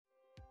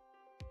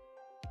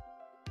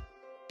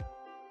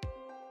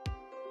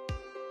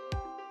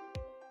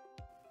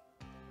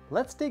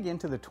Let's dig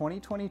into the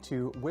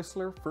 2022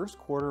 Whistler first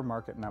quarter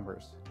market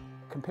numbers.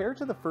 Compared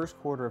to the first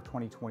quarter of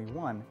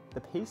 2021, the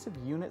pace of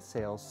unit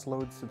sales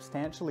slowed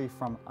substantially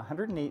from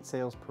 108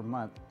 sales per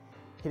month,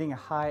 hitting a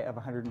high of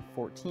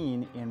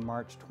 114 in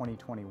March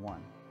 2021.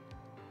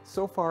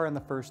 So far in the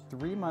first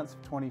 3 months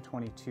of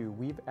 2022,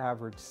 we've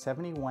averaged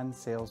 71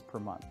 sales per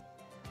month,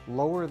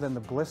 lower than the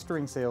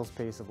blistering sales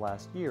pace of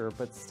last year,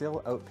 but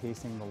still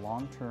outpacing the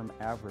long-term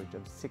average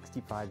of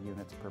 65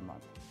 units per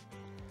month.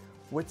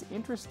 What's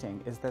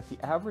interesting is that the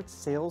average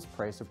sales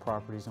price of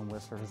properties in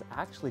Whistler has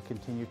actually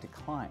continued to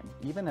climb,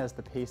 even as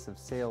the pace of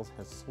sales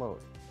has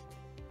slowed.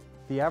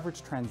 The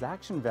average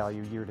transaction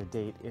value year to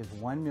date is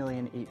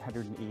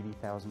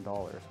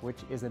 $1,880,000, which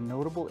is a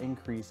notable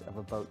increase of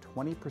about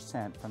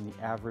 20% from the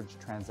average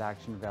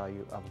transaction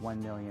value of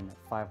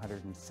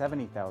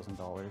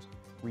 $1,570,000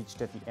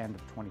 reached at the end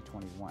of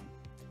 2021.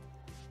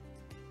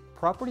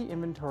 Property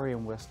inventory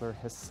in Whistler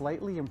has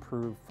slightly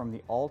improved from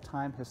the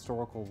all-time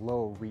historical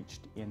low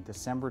reached in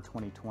December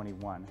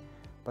 2021,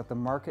 but the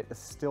market is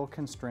still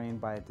constrained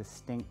by a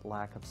distinct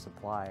lack of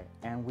supply,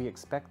 and we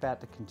expect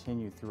that to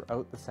continue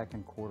throughout the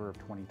second quarter of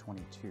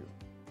 2022.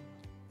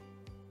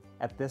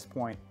 At this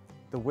point,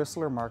 the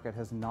Whistler market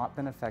has not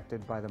been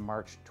affected by the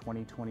March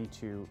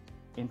 2022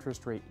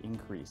 interest rate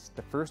increase,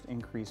 the first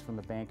increase from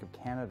the Bank of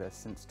Canada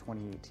since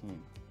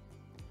 2018.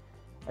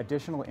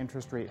 Additional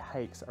interest rate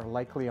hikes are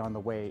likely on the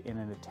way in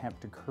an attempt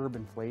to curb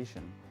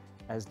inflation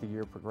as the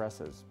year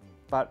progresses,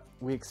 but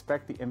we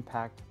expect the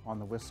impact on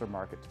the Whistler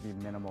market to be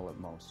minimal at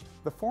most.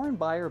 The foreign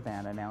buyer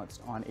ban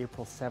announced on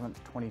April 7,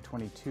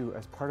 2022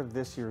 as part of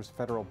this year's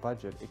federal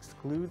budget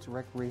excludes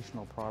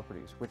recreational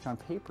properties, which on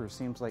paper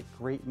seems like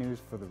great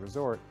news for the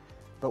resort,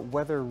 but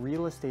whether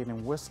real estate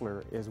in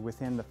Whistler is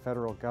within the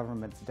federal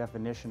government's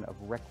definition of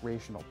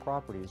recreational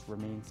properties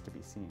remains to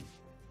be seen.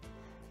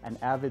 An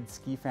avid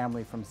ski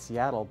family from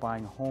Seattle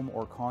buying a home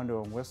or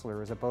condo in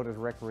Whistler is about as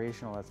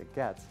recreational as it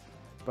gets,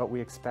 but we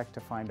expect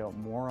to find out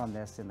more on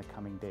this in the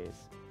coming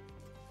days.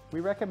 We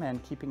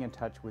recommend keeping in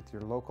touch with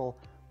your local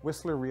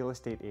Whistler real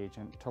estate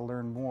agent to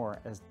learn more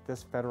as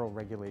this federal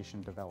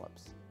regulation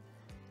develops.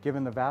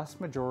 Given the vast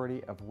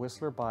majority of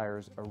Whistler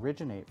buyers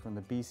originate from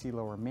the BC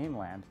Lower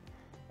Mainland,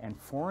 and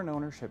foreign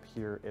ownership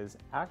here is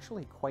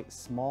actually quite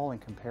small in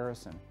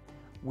comparison,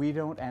 we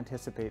don't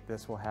anticipate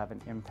this will have an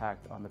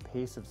impact on the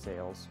pace of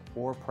sales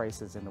or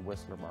prices in the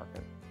Whistler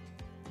market.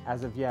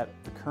 As of yet,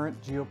 the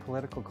current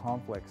geopolitical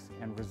conflicts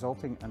and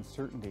resulting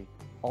uncertainty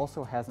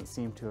also hasn't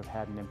seemed to have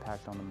had an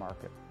impact on the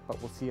market, but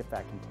we'll see if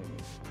that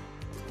continues.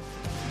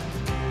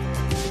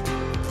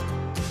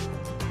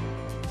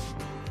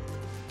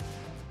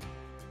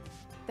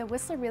 The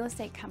Whistler Real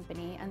Estate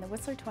Company and the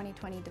Whistler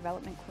 2020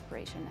 Development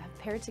Corporation have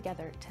paired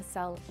together to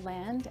sell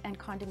land and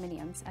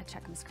condominiums at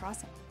Checkham's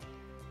Crossing.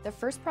 The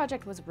first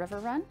project was River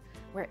Run,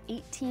 where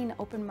 18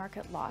 open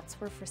market lots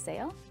were for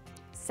sale.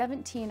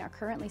 17 are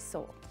currently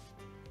sold.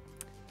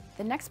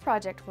 The next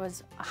project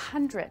was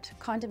 100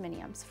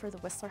 condominiums for the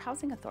Whistler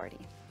Housing Authority.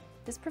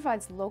 This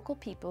provides local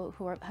people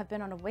who have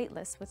been on a wait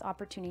list with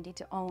opportunity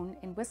to own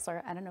in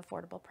Whistler at an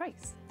affordable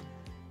price.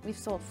 We've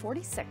sold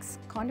 46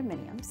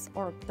 condominiums,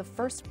 or the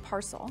first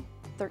parcel,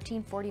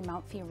 1340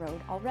 Mount Fee Road,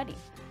 already,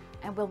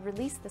 and we'll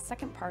release the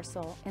second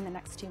parcel in the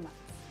next 2 months.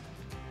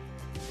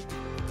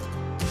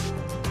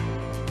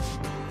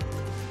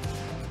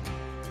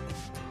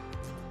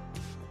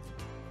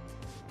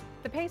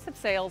 The pace of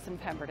sales in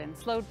Pemberton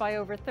slowed by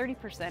over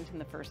 30% in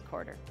the first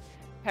quarter.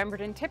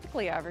 Pemberton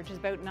typically averages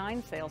about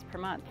 9 sales per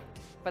month,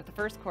 but the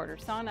first quarter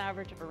saw an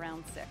average of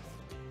around 6.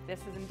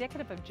 This is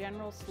indicative of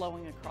general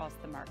slowing across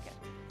the market,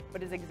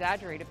 but is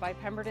exaggerated by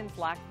Pemberton's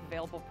lack of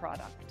available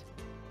product.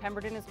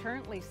 Pemberton is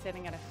currently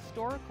sitting at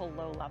historical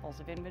low levels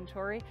of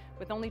inventory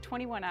with only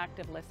 21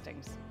 active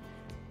listings.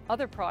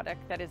 Other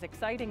product that is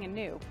exciting and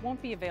new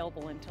won't be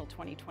available until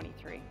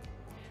 2023.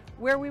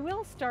 Where we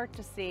will start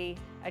to see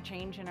a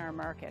change in our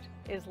market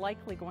is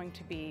likely going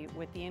to be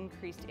with the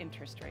increased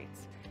interest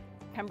rates.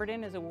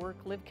 Pemberton is a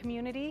work-live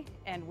community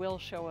and will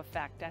show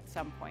effect at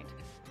some point,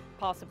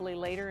 possibly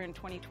later in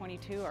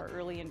 2022 or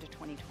early into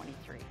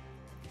 2023.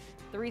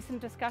 The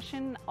recent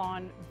discussion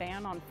on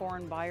ban on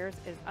foreign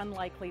buyers is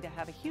unlikely to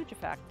have a huge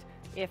effect,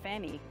 if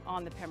any,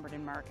 on the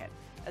Pemberton market,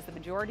 as the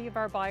majority of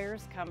our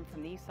buyers come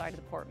from the east side of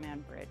the Port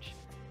Mann Bridge.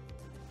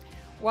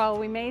 While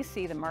we may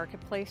see the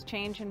marketplace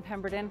change in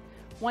Pemberton,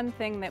 one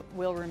thing that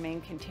will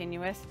remain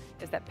continuous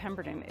is that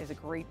Pemberton is a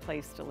great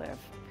place to live.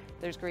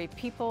 There's great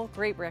people,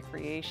 great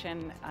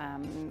recreation,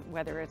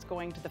 whether it's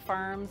going to the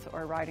farms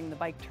or riding the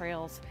bike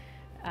trails.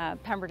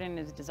 Pemberton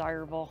is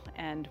desirable,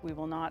 and we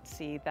will not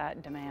see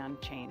that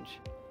demand change.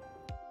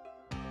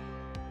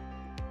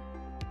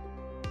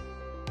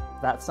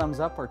 That sums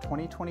up our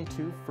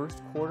 2022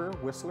 first quarter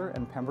Whistler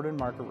and Pemberton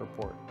market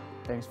report.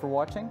 Thanks for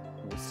watching.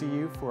 We'll see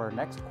you for our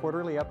next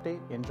quarterly update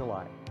in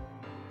July.